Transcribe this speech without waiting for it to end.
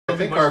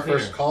think our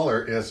first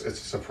caller it's a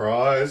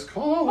surprise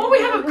call. Oh, we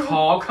have a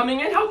call coming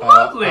in. How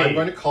lovely. I'm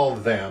going to call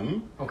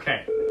them.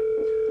 Okay.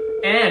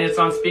 And it's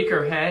on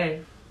speaker.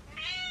 Hey.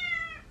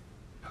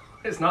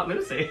 It's not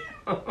Lucy.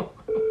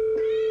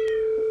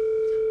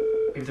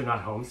 Maybe they're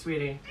not home,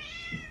 sweetie.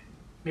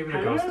 Maybe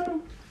they're ghosts.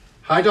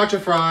 Hi, Dr.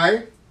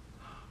 Fry.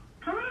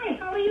 Hi,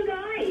 how are you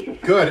guys?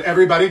 Good,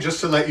 everybody.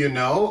 Just to let you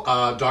know,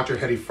 Dr.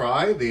 Hetty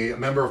Fry, the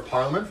Member of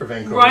Parliament for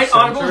Vancouver Right, Centre,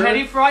 Honorable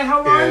Hetty Fry,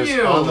 how are is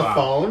you? on the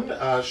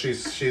phone.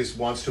 She's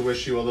wants to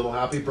wish you a little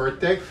happy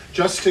birthday.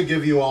 Just to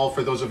give you all,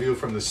 for those of you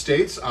from the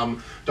States,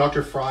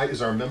 Dr. Fry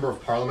is our Member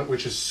of Parliament,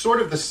 which is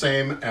sort of the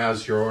same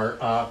as your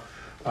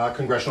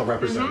congressional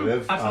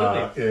representative,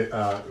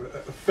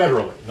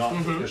 federally,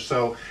 not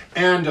so.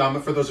 And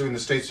for those of you in the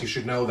States, you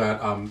should know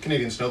that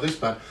Canadians know this,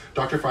 but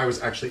Dr. Fry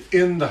was actually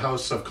in the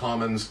House of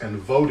Commons and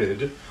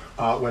voted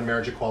when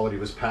marriage equality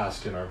was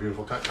passed in our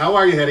beautiful country. How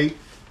are you, Hetty?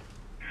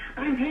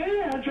 I'm very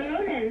well,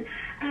 Joan, and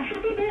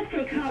happy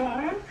birthday,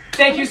 Carlotta.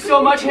 Thank you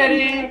so much,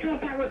 Hetty. I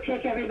thought that would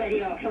take everybody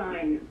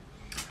offline.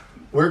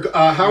 We're.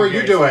 How are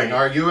you doing?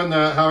 Are you and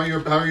the? How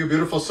are your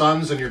beautiful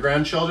sons and your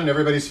grandchildren?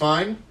 Everybody's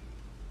fine.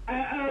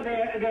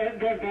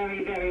 They're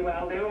very, very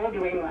well. They're all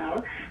doing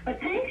well. But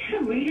thanks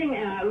for reading,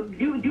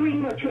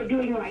 doing what you're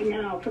doing right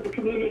now for the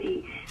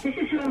community. This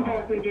is so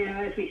important,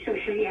 as we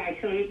socially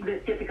isolate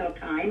this difficult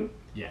time.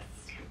 Yes.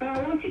 But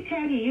I want to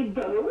tell you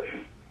both,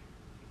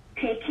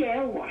 take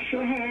care, wash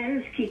your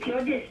hands, keep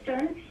your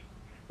distance,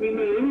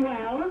 remain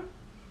well.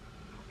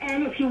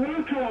 And if you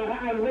want, Carlotta,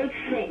 I will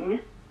sing.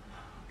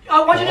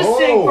 I want you to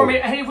sing for me.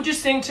 Hey, would you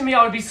sing to me?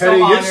 I would be so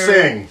Hetty, honored. you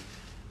sing.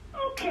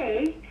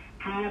 Okay.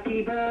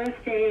 Happy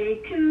birthday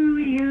to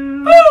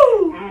you.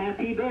 Woo!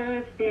 Happy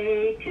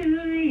birthday to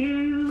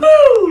you.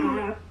 Woo!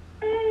 Happy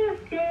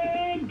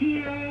birthday,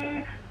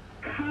 dear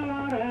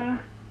Carlotta.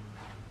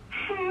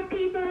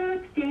 Happy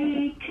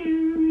birthday to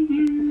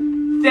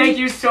you. Thank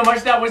you so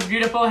much. That was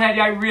beautiful, Hetty.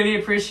 I really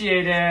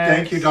appreciate it.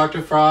 Thank you,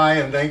 Dr. Fry,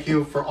 and thank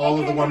you for all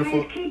of the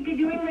wonderful. Keep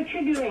doing what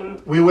you're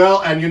doing. We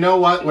will, and you know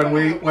what? When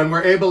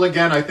we're able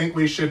again, I think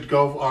we should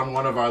go on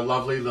one of our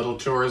lovely little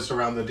tours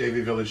around the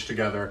Davie Village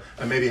together,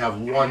 and maybe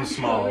have one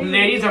small.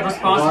 Ladies of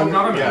responsible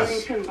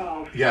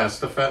government. Yes,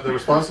 the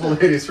responsible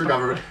ladies for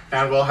government,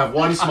 and we'll have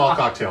one small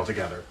cocktail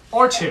together.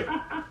 Or two.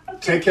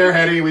 Take care,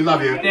 Hetty. We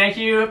love you. Thank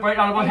you, Right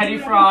Honorable Hetty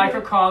Fry,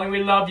 for calling.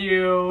 We love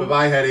you.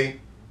 Bye-bye, Hetty.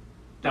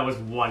 That was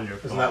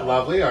wonderful. Isn't that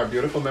lovely? Our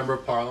beautiful Member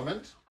of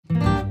Parliament.